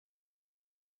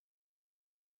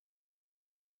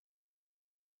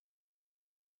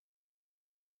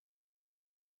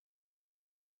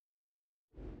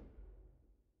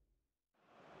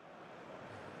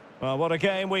Well, what a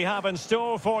game we have in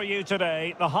store for you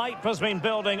today. The hype has been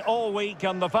building all week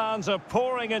and the fans are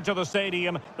pouring into the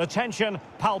stadium. The tension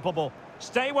palpable.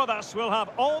 Stay with us. We'll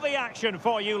have all the action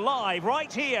for you live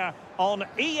right here on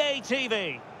EA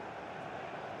TV.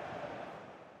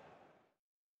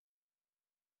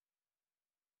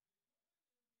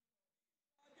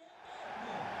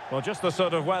 Well, just the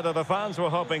sort of weather the fans were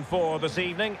hoping for this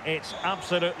evening. It's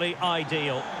absolutely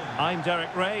ideal. I'm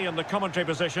Derek Ray in the commentary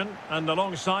position, and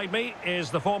alongside me is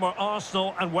the former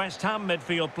Arsenal and West Ham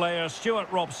midfield player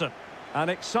Stuart Robson. And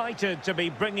excited to be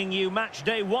bringing you match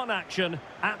day one action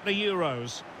at the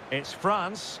Euros. It's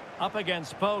France up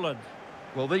against Poland.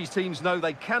 Well, these teams know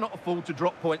they cannot afford to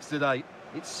drop points today.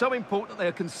 It's so important they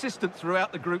are consistent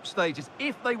throughout the group stages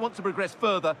if they want to progress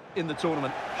further in the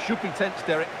tournament. Should be tense,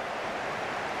 Derek.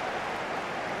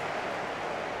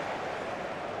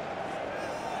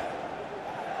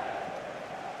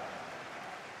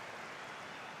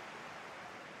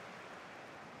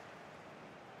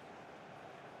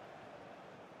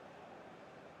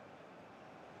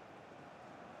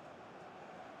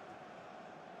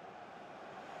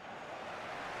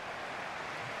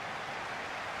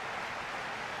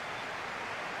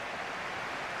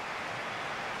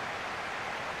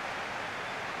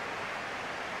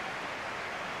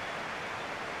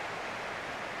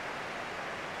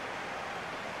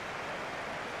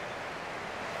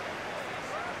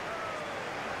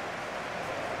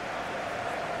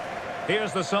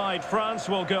 Here's the side France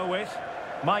will go with.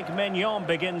 Mike Maignan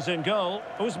begins in goal.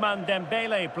 Ousmane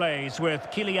Dembele plays with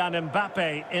Kylian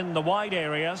Mbappe in the wide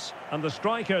areas. And the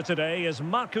striker today is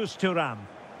Marcus Thuram.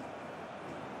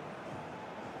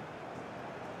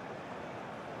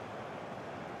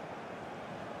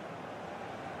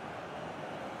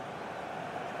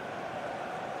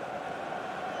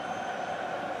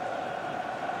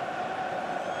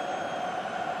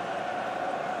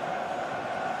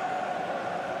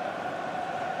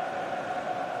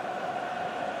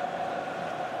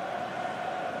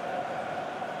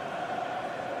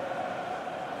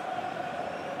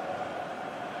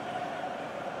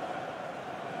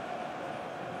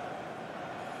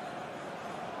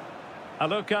 A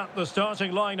look at the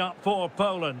starting lineup for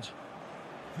Poland.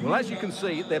 Well, as you can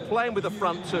see, they're playing with a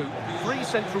front two, 3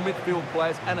 central midfield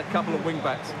players and a couple of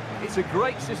wing-backs. It's a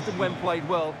great system when played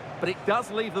well, but it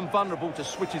does leave them vulnerable to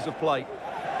switches of play.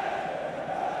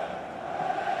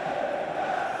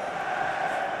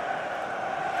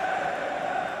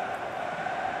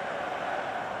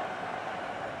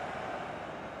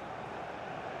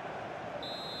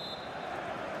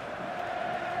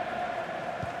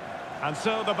 And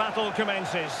so the battle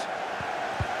commences.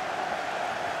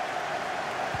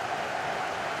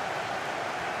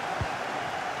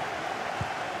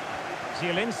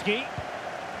 Zielinski.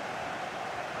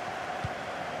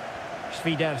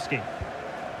 Świderski.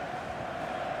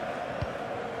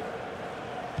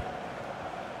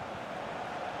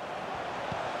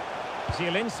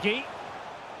 Zielinski.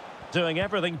 Doing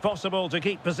everything possible to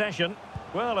keep possession.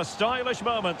 Well, a stylish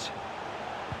moment.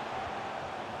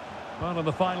 Well, in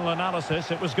the final analysis,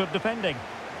 it was good defending.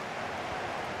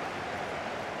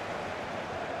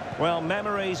 Well,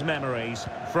 memories.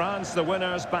 France, the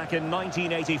winners back in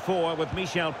 1984 with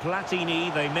Michel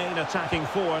Platini, the main attacking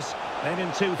force. Then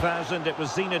in 2000, it was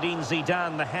Zinedine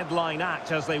Zidane, the headline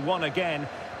act, as they won again.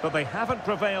 But they haven't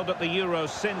prevailed at the Euros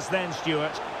since then,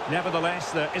 Stuart.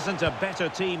 Nevertheless, there isn't a better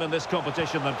team in this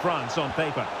competition than France on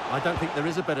paper. I don't think there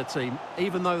is a better team.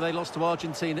 Even though they lost to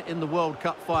Argentina in the World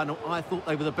Cup final, I thought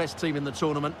they were the best team in the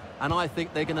tournament, and I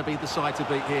think they're going to be the side to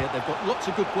beat here. They've got lots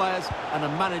of good players and a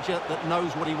manager that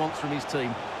knows what he wants from his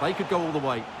team. They could go all the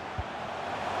way.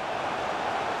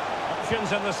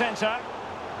 Options in the centre.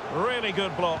 Really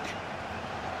good block.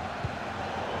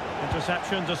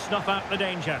 Interception to snuff out the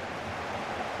danger.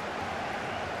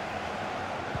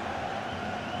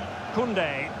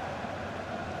 Koundé.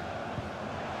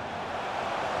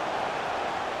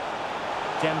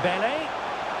 Dembele.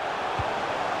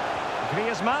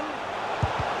 Griezmann.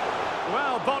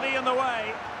 Well, body in the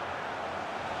way.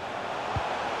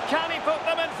 Can he put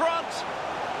them in front?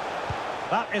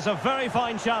 That is a very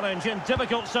fine challenge in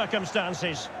difficult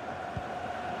circumstances.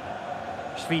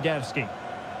 Świderski.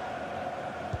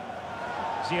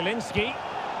 Zielinski.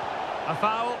 A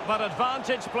foul, but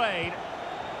advantage played.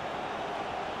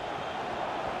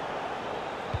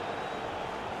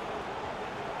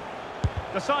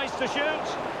 Decides to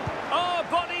shoot. Oh,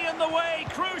 body in the way,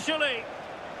 crucially.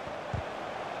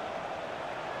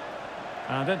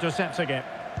 And intercepts again.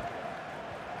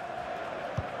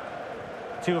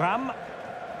 Thuram.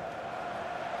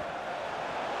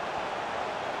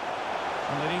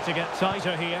 And they need to get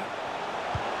tighter here.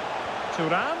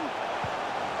 Thuram.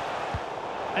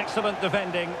 Excellent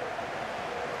defending.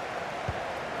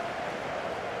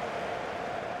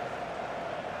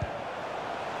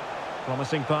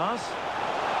 Promising pass.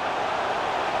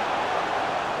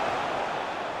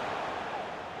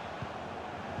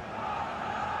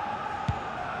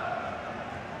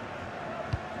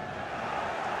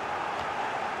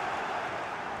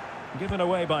 Given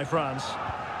away by France.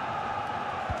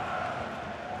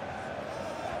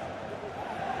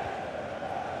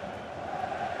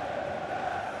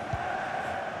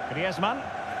 Griezmann.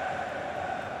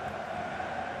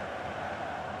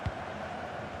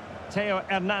 Theo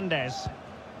Hernandez.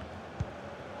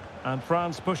 And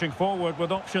France pushing forward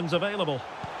with options available.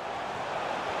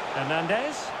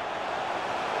 Hernandez.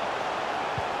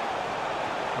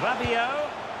 Rabiot.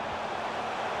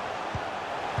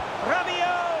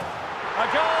 Rabiot! A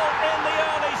goal in the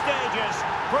early stages.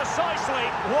 Precisely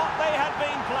what they had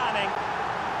been planning.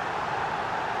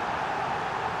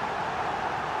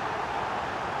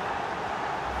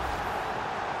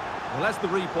 Well, as the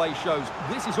replay shows,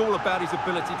 this is all about his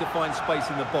ability to find space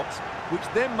in the box, which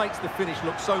then makes the finish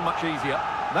look so much easier.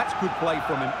 That's good play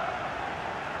from him.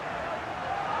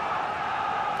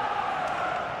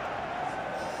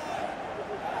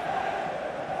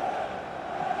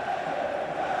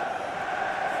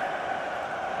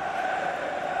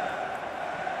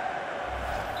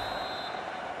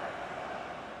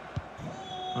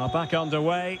 Are back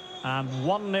underway, and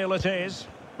 1-0 it is.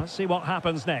 Let's see what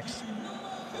happens next.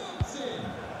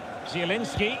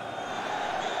 Zielinski.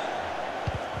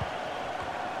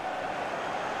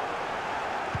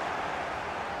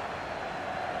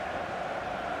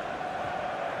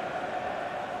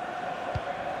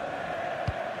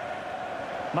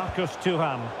 Marcus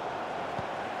Thuram.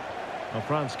 Well,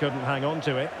 France couldn't hang on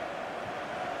to it.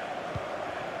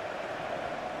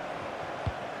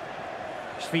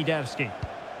 Świderski.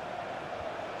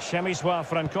 Przemysław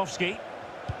Frankowski.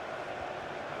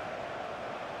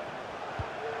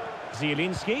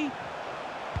 Zielinski.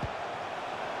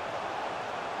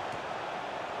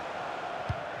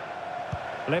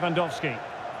 Lewandowski.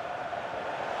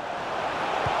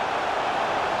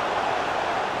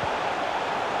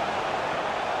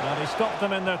 Now they stopped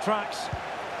them in their tracks.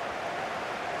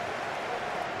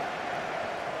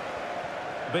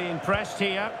 Being pressed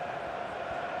here.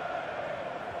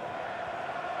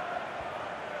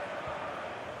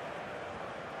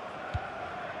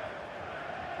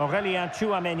 Aurélien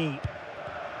Tchouameni.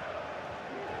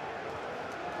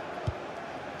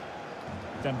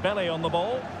 Dembele on the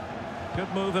ball.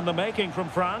 Good move in the making from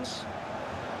France.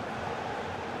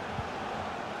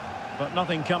 But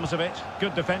nothing comes of it.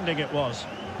 Good defending it was.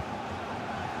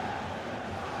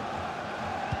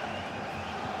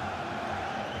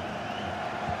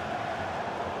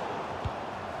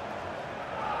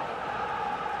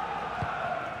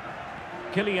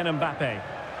 Kylian Mbappe.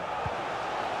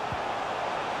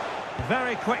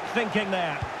 Very quick thinking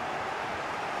there.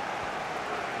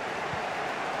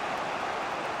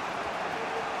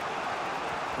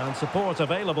 And support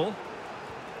available.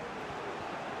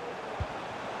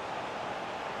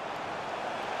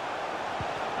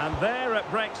 And there it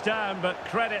breaks down, but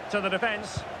credit to the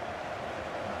defence.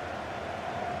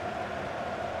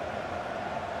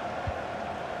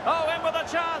 Oh, in with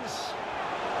a chance!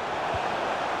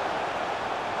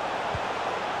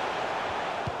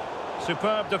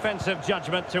 Superb defensive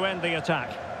judgment to end the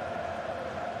attack.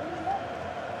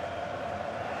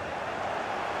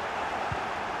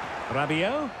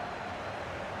 Rabiot.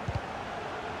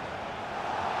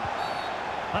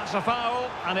 That's a foul,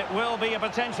 and it will be a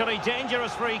potentially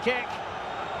dangerous free kick.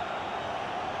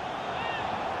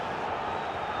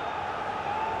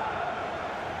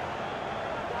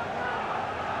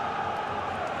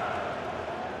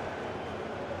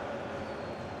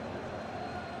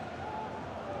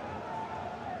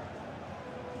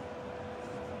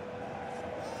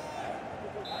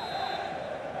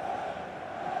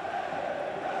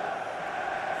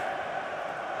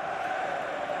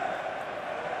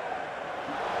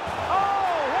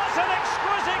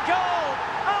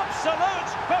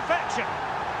 Absolute perfection.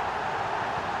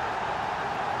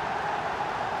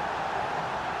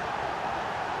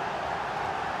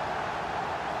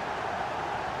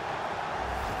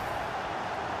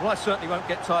 Well, I certainly won't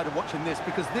get tired of watching this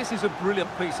because this is a brilliant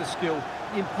piece of skill.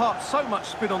 He imparts so much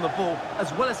spin on the ball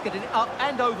as well as getting it up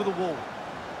and over the wall.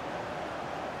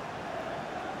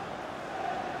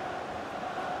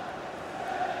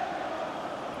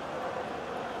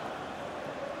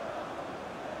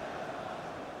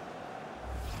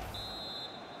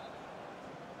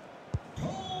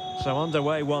 So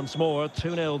underway once more,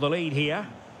 2-0 the lead here.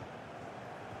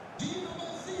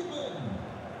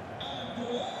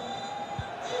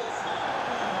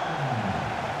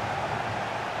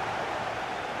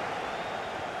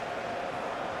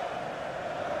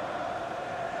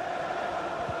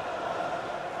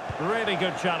 Really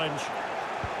good challenge.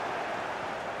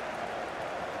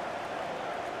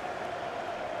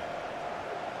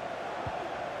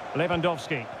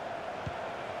 Lewandowski.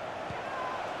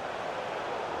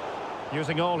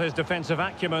 Using all his defensive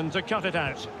acumen to cut it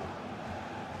out.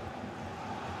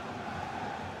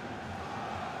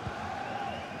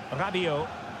 Rabiot.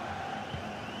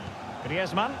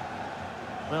 Griezmann.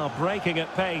 Well, breaking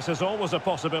at pace is always a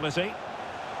possibility.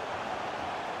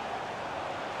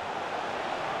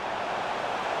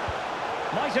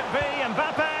 Might it be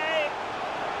Mbappe?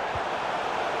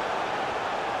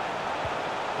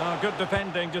 Oh, good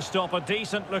defending to stop a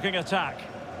decent-looking attack.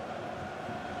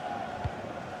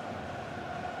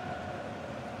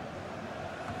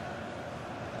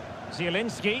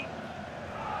 Zielinski.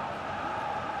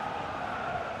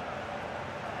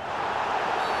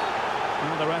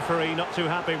 And the referee not too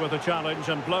happy with the challenge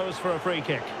and blows for a free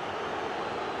kick.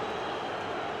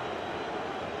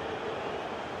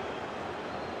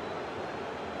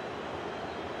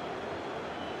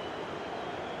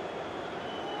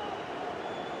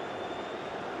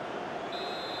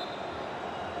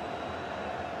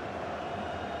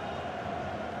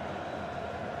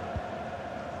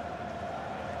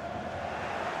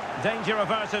 Danger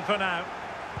averted for now.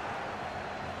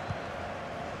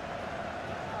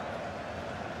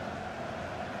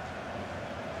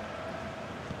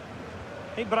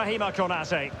 Ibrahima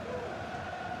Konate.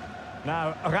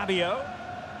 Now Rabiot.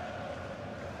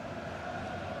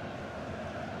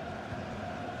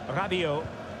 Rabiot.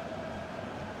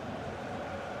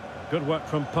 Good work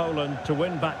from Poland to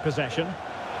win back possession.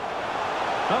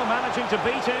 Oh, managing to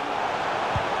beat him.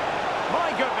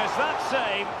 My goodness, that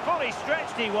save. Fully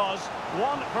stretched he was.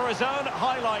 One for his own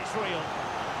highlights reel.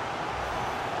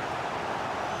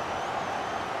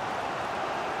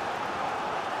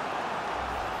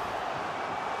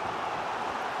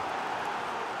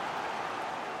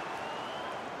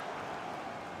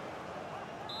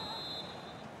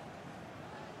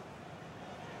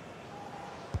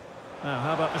 Now,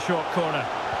 how about the short corner?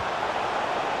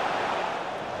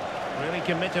 Really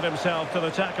committed himself to the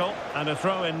tackle, and a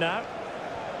throw-in now.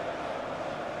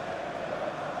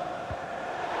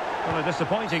 Well, a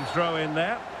disappointing throw-in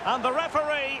there. And the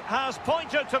referee has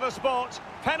pointed to the spot.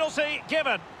 Penalty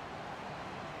given.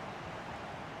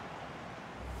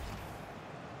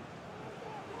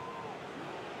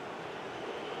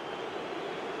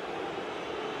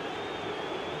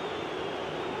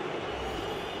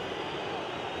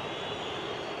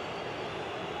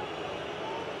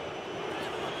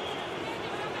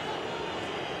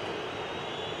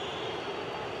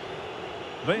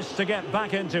 This to get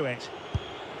back into it.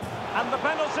 And the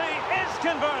penalty is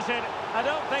converted. I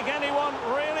don't think anyone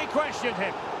really questioned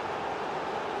him.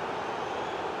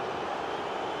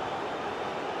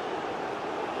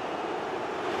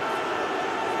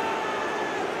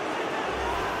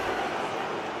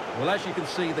 Well, as you can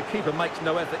see, the keeper makes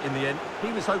no effort in the end.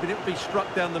 He was hoping it would be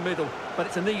struck down the middle, but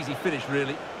it's an easy finish,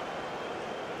 really.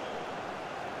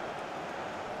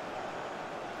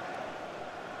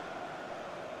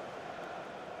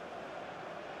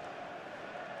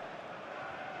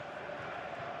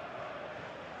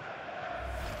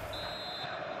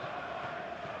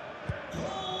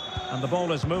 And the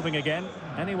ball is moving again.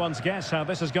 Anyone's guess how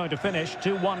this is going to finish.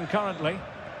 2-1 currently.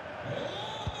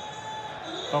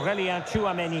 Aurélien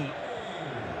Tchouaméni.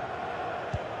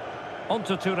 On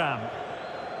to Thuram.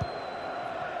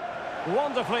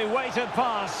 Wonderfully weighted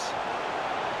pass.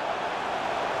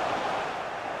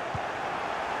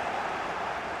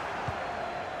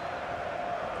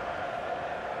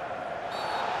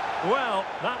 Well,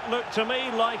 that looked to me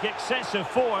like excessive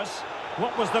force.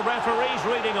 What was the referee's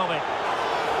reading of it?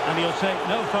 And he'll take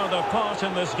no further part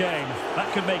in this game.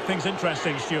 That could make things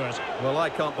interesting, Stuart. Well, I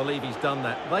can't believe he's done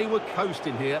that. They were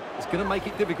coasting here. It's going to make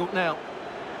it difficult now.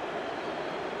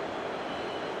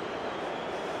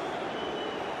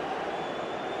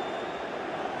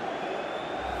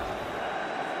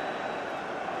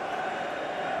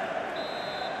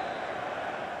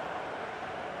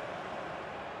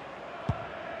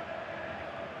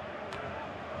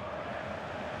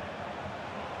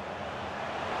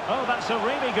 Oh, that's a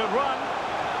really good run.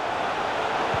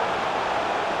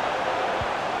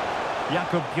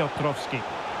 Jakub Piotrowski.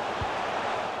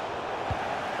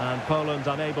 And Poland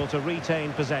unable to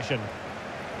retain possession.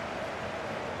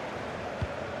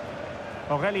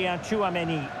 Aurélien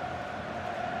Tchouaméni.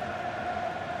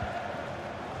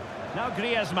 Now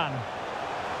Griezmann.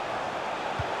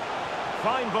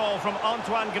 Fine ball from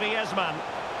Antoine Griezmann.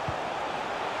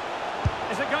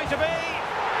 Is it going to be?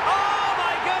 Oh,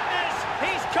 my goodness!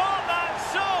 He's caught that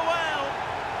so well!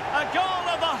 A goal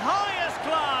of the highest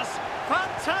class!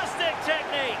 Fantastic! Fantastic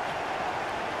technique.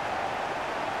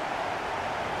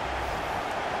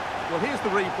 Well, here's the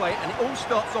replay, and it all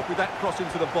starts off with that cross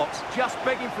into the box, just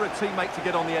begging for a teammate to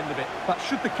get on the end of it. But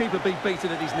should the keeper be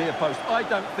beaten at his near post? I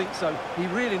don't think so. He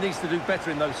really needs to do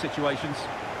better in those situations.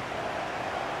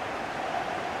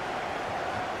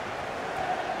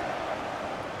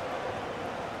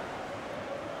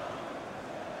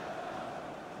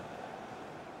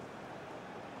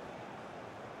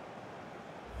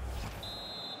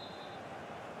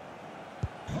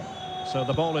 So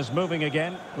the ball is moving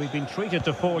again. We've been treated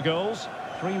to 4 goals.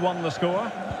 3-1 the score.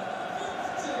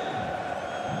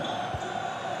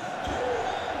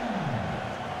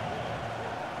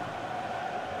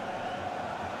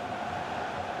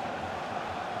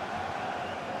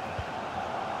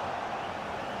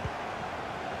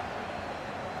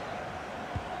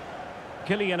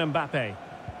 Kylian Mbappe.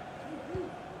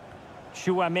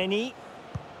 Chouameni.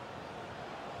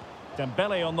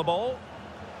 Dembele on the ball.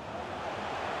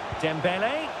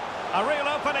 Dembele, a real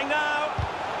opening now.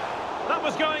 That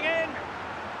was going in.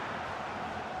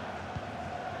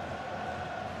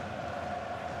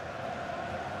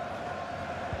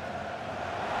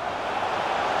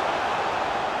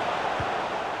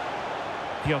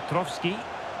 Piotrowski.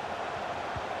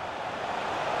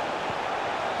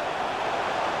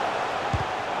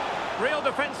 Real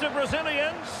defensive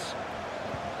resilience.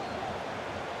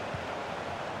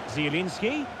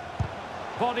 Zielinski.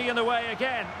 Body in the way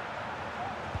again.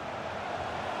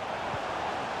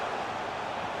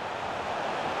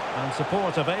 And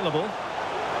support available.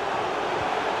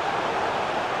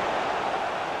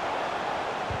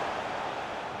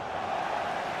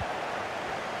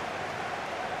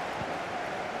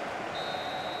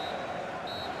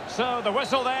 So the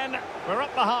whistle then. We're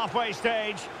up the halfway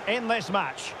stage in this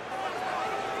match.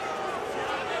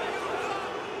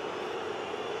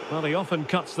 Well, he often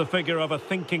cuts the figure of a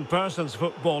thinking person's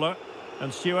footballer.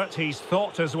 And Stuart, he's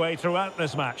thought his way throughout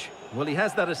this match. Well, he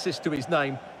has that assist to his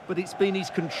name, but it's been his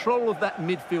control of that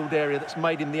midfield area that's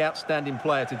made him the outstanding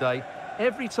player today.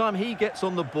 Every time he gets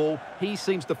on the ball, he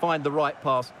seems to find the right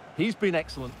pass. He's been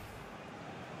excellent.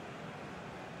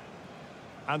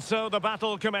 And so the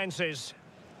battle commences.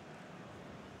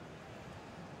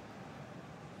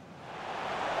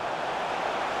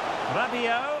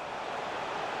 Rabiot.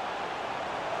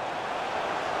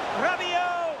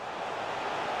 Rabiot!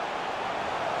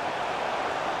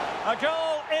 A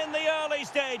goal in the early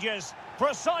stages.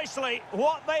 Precisely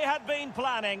what they had been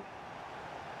planning.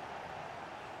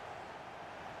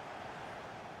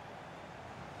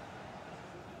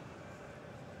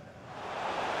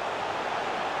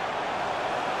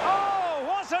 Oh,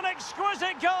 what an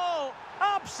exquisite goal!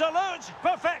 Absolute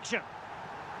perfection.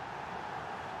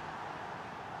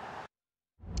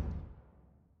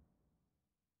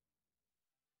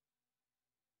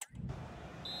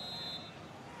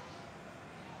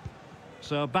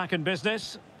 So back in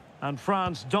business, and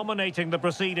France dominating the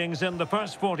proceedings in the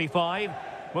first 45.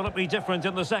 Will it be different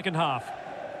in the second half?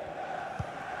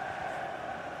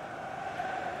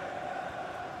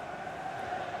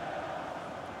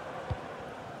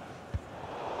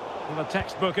 Well, a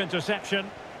textbook interception.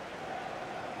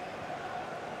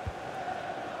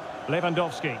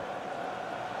 Lewandowski.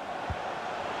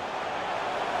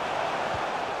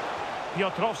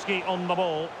 Piotrowski on the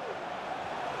ball.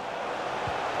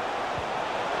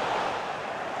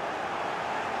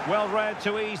 Well read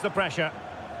to ease the pressure.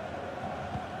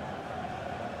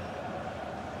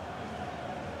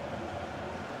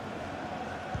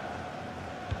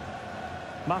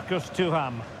 Marcus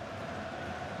Thuram.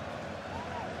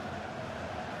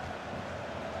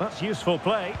 That's useful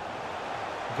play.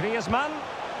 Griezmann.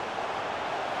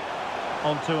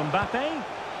 On to Mbappe.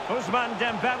 Ousmane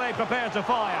Dembele prepared to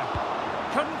fire.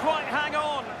 Couldn't quite hang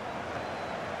on.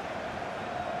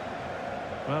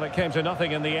 Well, it came to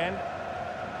nothing in the end.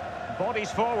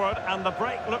 Bodies forward and the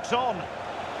break looks on.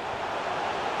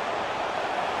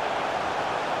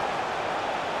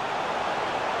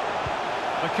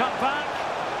 The cut back.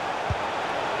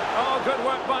 Oh, good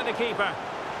work by the keeper.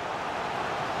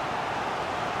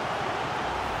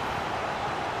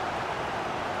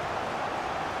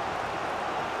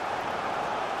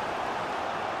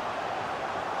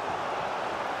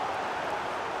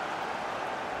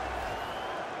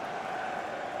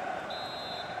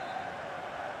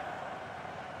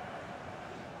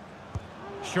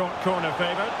 Short corner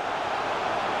favoured.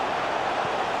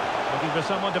 Looking for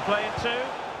someone to play it to.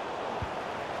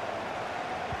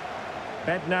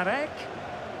 Bednarek.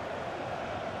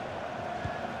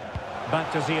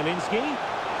 Back to Zielinski.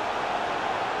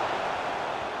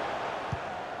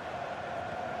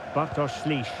 Bartosz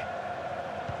Slisz.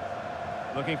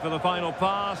 Looking for the final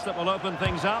pass that will open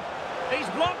things up. He's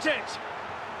blocked it!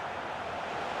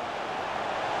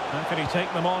 How can he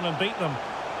take them on and beat them?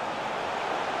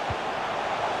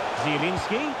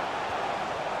 Zielinski.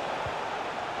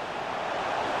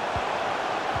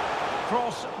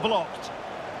 Cross blocked.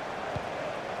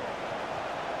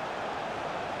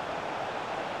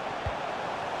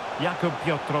 Jakub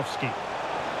Piotrowski.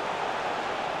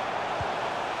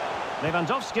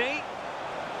 Lewandowski.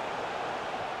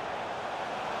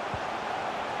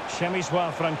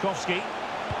 Przemysław Frankowski.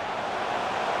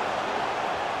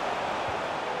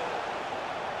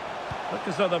 Look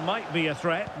as though there might be a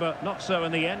threat, but not so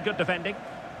in the end. Good defending.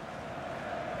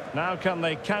 Now can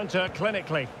they counter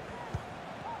clinically?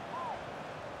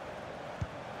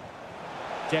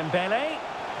 Dembele.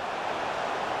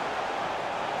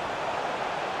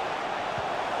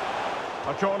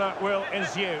 A corner will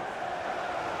ensue.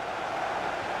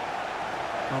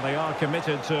 Well, they are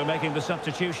committed to making the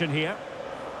substitution here.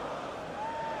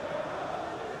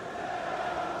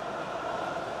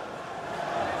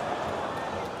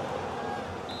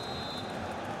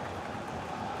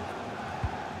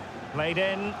 Played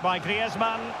in by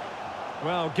Griezmann.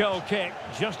 Well, goal kick,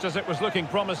 just as it was looking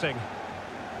promising.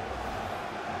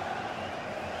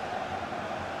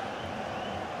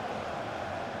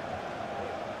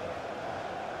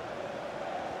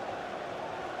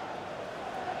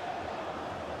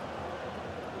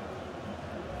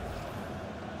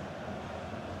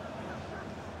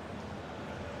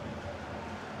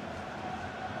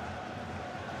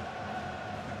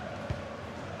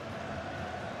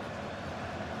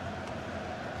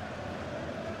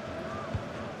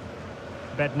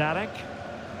 Bednarek.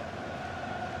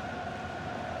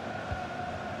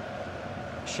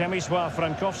 Przemysław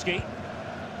Frankowski.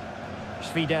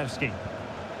 Świderski.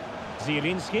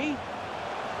 Zielinski.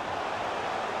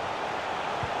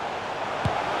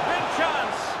 Big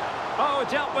chance! Oh,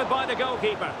 dealt with by the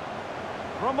goalkeeper.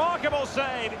 Remarkable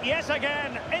save, yes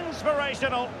again,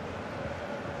 inspirational.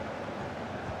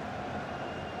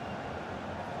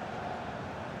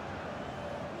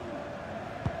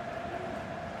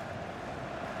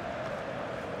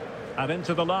 And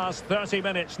into the last 30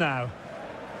 minutes now.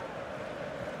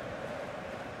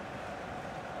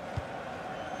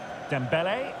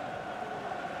 Dembele.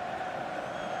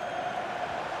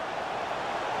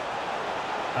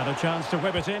 And a chance to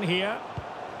whip it in here.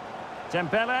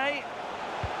 Dembele.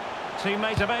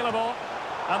 Teammate available.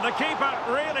 And the keeper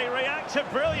really reacted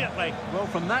brilliantly. Well,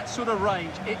 from that sort of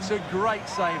range, it's a great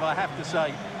save, I have to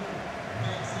say.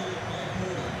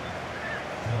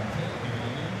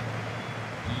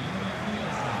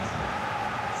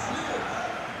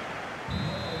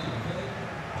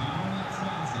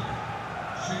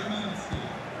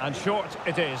 And short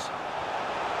it is.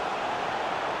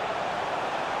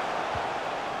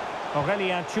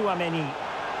 Aurélien Tchouameni.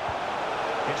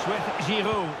 It's with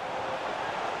Giroud.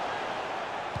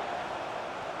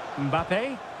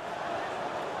 Mbappe.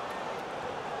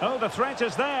 Oh, the threat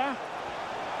is there.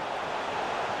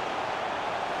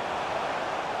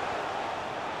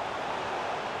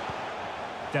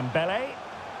 Dembele.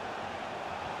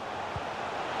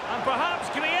 And perhaps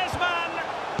Griezmann.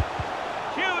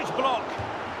 Huge block.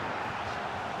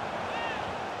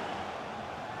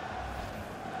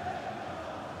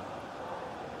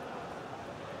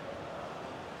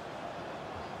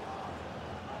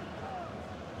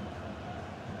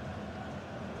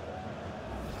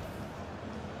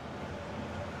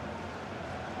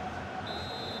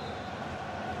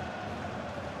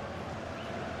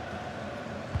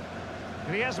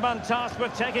 Griezmann tasked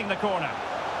with taking the corner.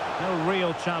 No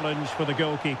real challenge for the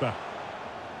goalkeeper.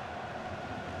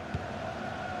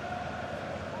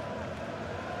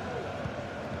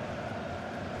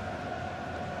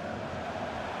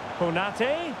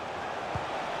 Konate.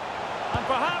 And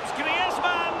perhaps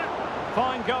Griezmann.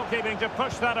 Fine goalkeeping to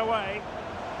push that away.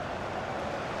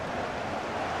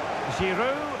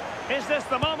 Giroud. Is this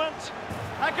the moment?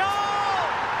 A goal!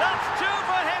 That's two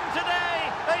for him today.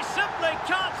 They simply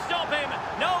can't stop him.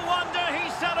 No wonder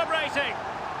he's celebrating.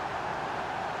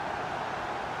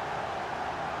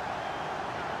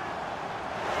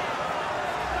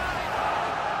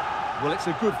 Well, it's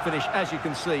a good finish, as you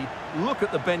can see. Look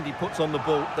at the bend he puts on the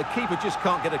ball. The keeper just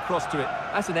can't get across to it.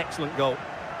 That's an excellent goal.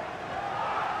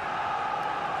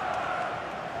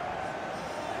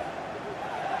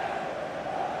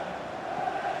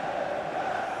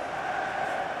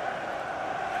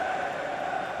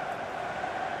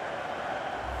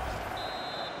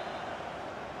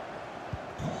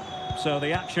 So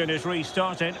the action is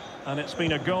restarted, and it's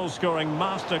been a goal-scoring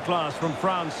masterclass from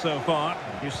France so far.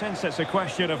 You sense it's a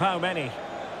question of how many.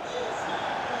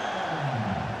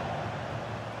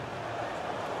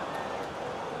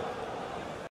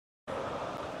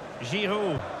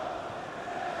 Giroud.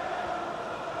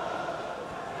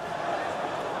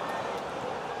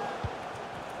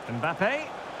 Mbappe.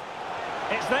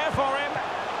 It's there for him.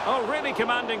 Oh, really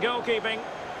commanding goalkeeping.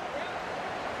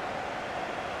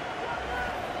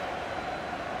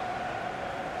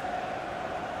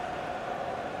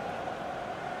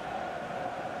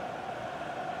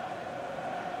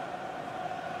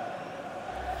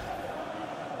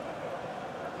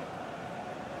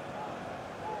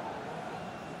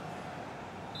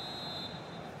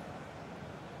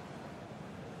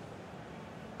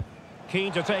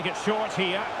 Keen to take it short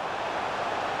here.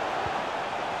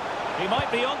 He might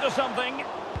be onto something.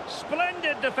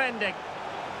 Splendid defending.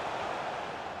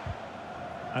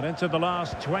 And into the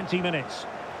last 20 minutes.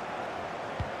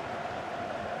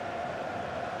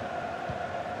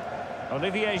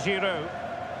 Olivier Giroud.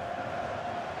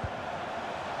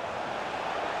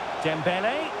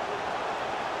 Dembele.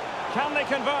 Can they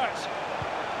convert?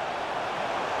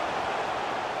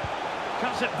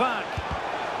 Cuts it back.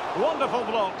 Wonderful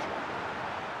block.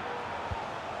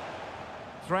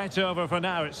 Threat over for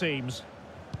now, it seems.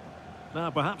 Now,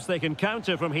 perhaps they can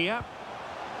counter from here.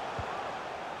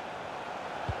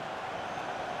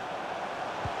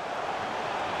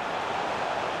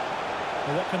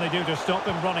 Well, what can they do to stop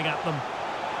them running at them?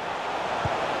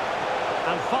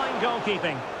 And fine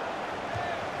goalkeeping.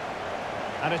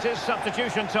 And it is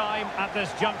substitution time at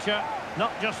this juncture.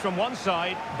 Not just from one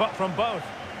side, but from both.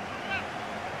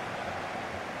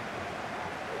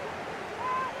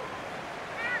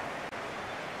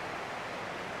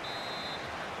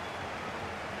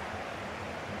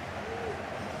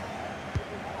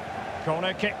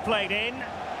 Corner kick played in.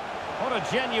 What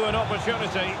a genuine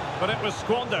opportunity, but it was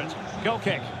squandered. Goal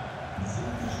kick.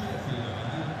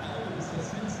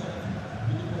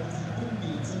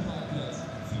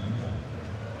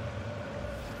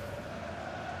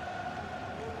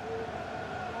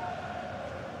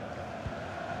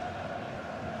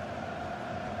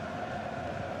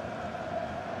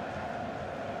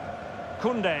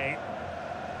 Koundé.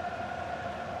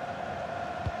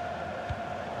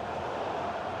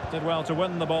 Did well to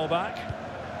win the ball back.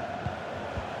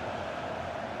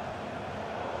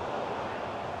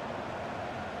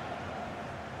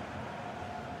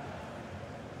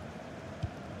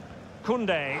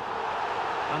 Koundé.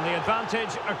 And the advantage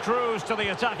accrues to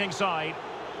the attacking side.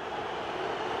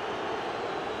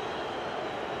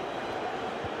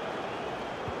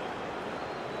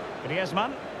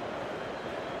 Griezmann.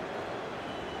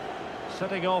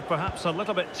 Setting off perhaps a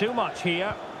little bit too much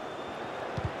here.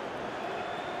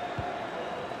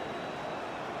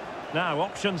 Now,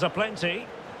 options are plenty.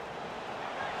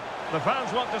 The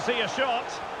fans want to see a shot.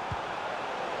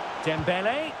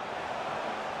 Dembele.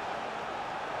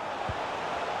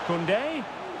 Koundé.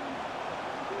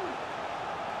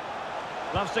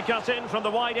 Loves to cut in from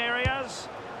the wide areas.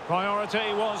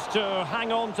 Priority was to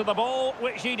hang on to the ball,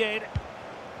 which he did.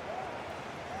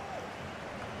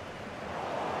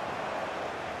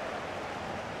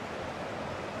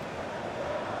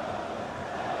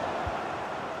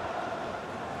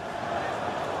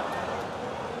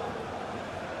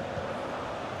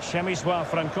 Przemysław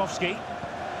Frankowski.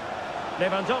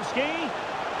 Lewandowski.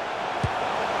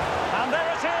 And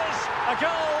there it is, a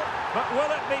goal. But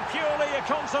will it be purely a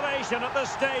consolation at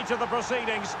this stage of the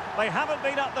proceedings? They haven't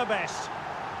been at their best.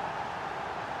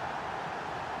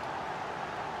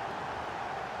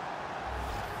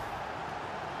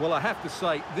 Well, I have to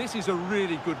say, this is a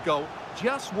really good goal.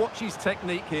 Just watch his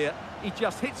technique here. He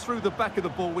just hits through the back of the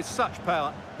ball with such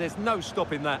power. There's no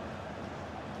stopping that.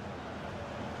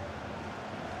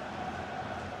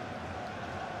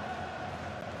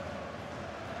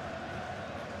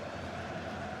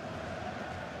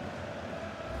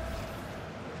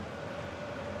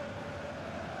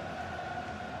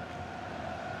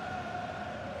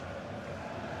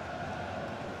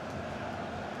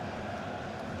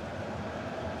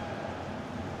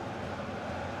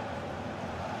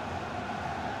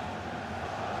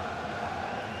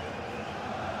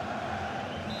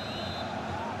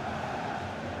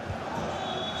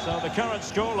 So the current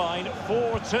scoreline,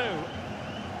 4-2.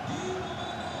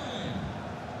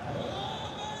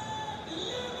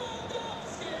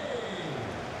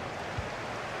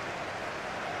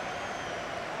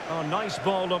 Oh, nice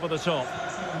ball over the top.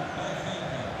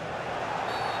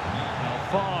 Now,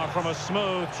 far from a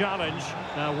smooth challenge.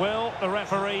 Now, will the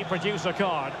referee produce a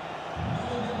card?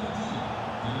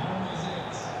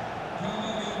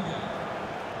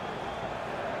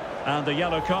 And the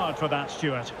yellow card for that,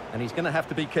 Stuart. And he's going to have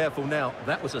to be careful now.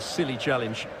 That was a silly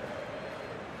challenge.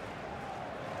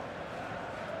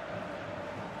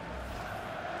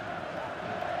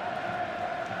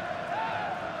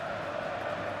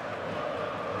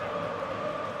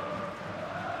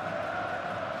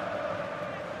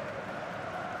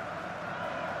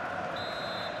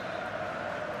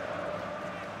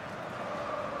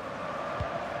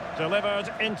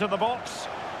 Delivered into the box.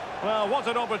 Well, what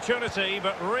an opportunity,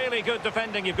 but really good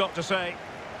defending, you've got to say.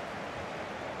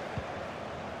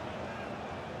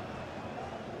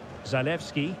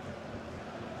 Zalewski.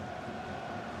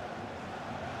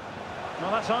 Well,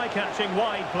 that's eye-catching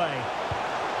wide play.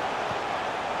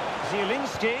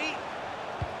 Zielinski.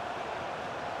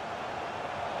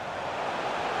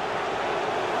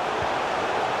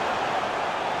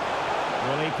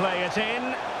 Will he play it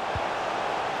in?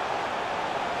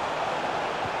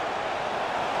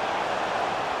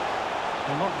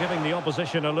 Well, not giving the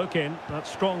opposition a look in. That's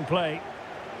strong play.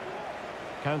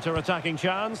 Counter-attacking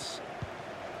chance.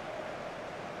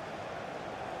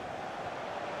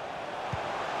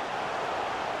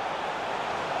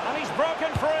 And he's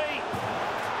broken free.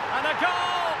 And a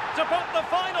goal to put the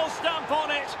final stamp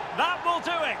on it. That will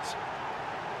do it.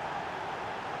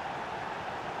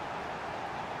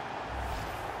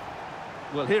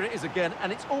 Well, here it is again,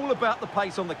 and it's all about the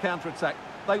pace on the counter-attack.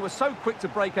 They were so quick to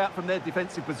break out from their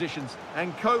defensive positions,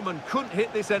 and Coman couldn't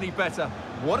hit this any better.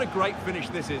 What a great finish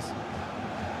this is.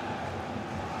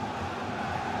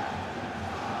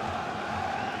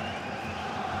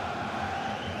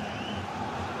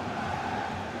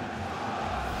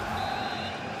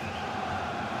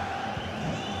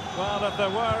 Well, if there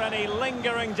were any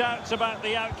lingering doubts about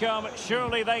the outcome,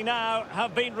 surely they now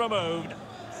have been removed.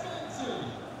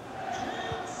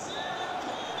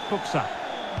 Puksa.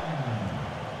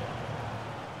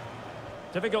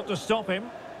 Difficult to stop him.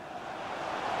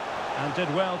 And did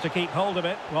well to keep hold of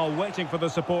it while waiting for the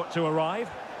support to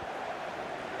arrive.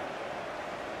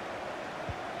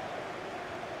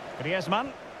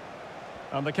 Griezmann.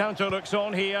 And the counter looks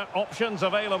on here. Options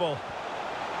available.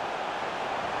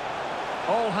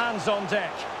 All hands on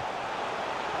deck.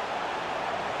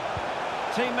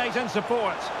 Teammate in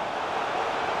support.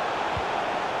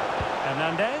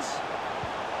 Hernandez.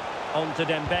 On to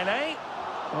Dembele.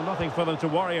 Well, nothing for them to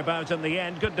worry about in the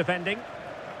end. Good defending.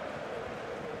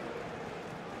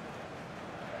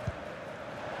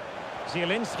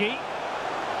 Zielinski.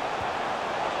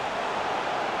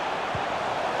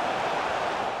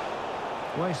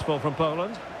 Wasteful from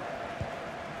Poland.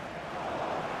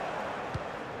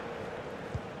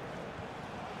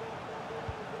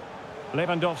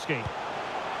 Lewandowski.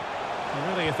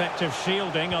 Really effective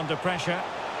shielding under pressure.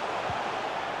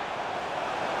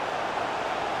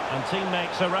 And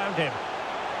teammates around him.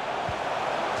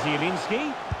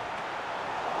 Zielinski.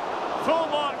 Full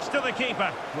marks to the keeper.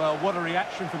 Well, what a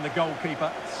reaction from the goalkeeper.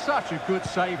 Such a good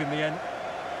save in the end.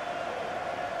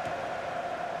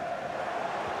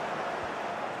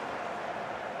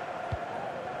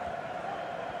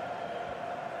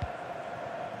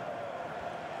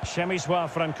 Przemysław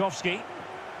Frankowski.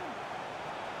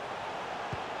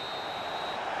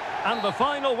 And the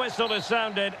final whistle is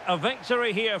sounded. A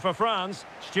victory here for France.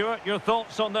 Stuart, your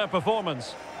thoughts on their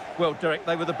performance? Well, Derek,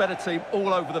 they were the better team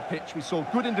all over the pitch. We saw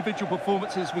good individual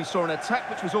performances. We saw an attack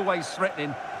which was always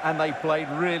threatening, and they played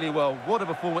really well. What a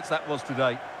performance that was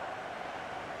today.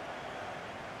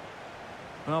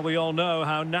 Well, we all know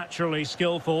how naturally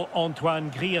skillful Antoine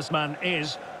Griezmann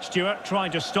is. Stuart,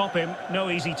 trying to stop him,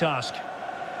 no easy task.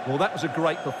 Well, that was a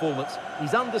great performance.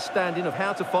 His understanding of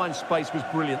how to find space was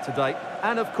brilliant today.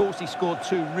 And, of course, he scored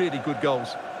 2 really good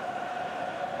goals.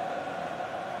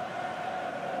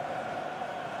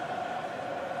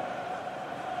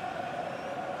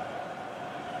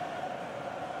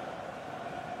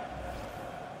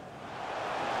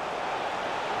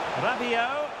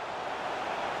 Rabiot.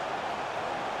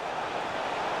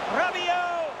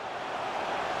 Rabiot!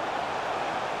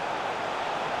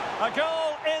 A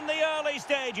goal in the early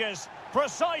stages.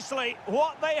 Precisely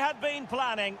what they had been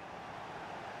planning.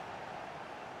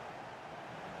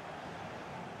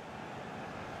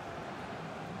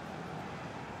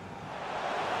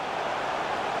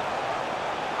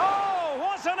 Oh,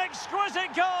 what an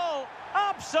exquisite goal!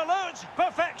 Absolute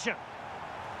perfection.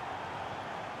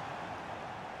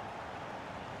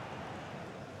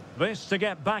 This to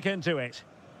get back into it.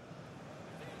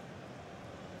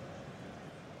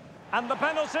 And the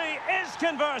penalty is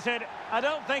converted. I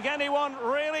don't think anyone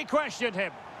really questioned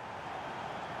him.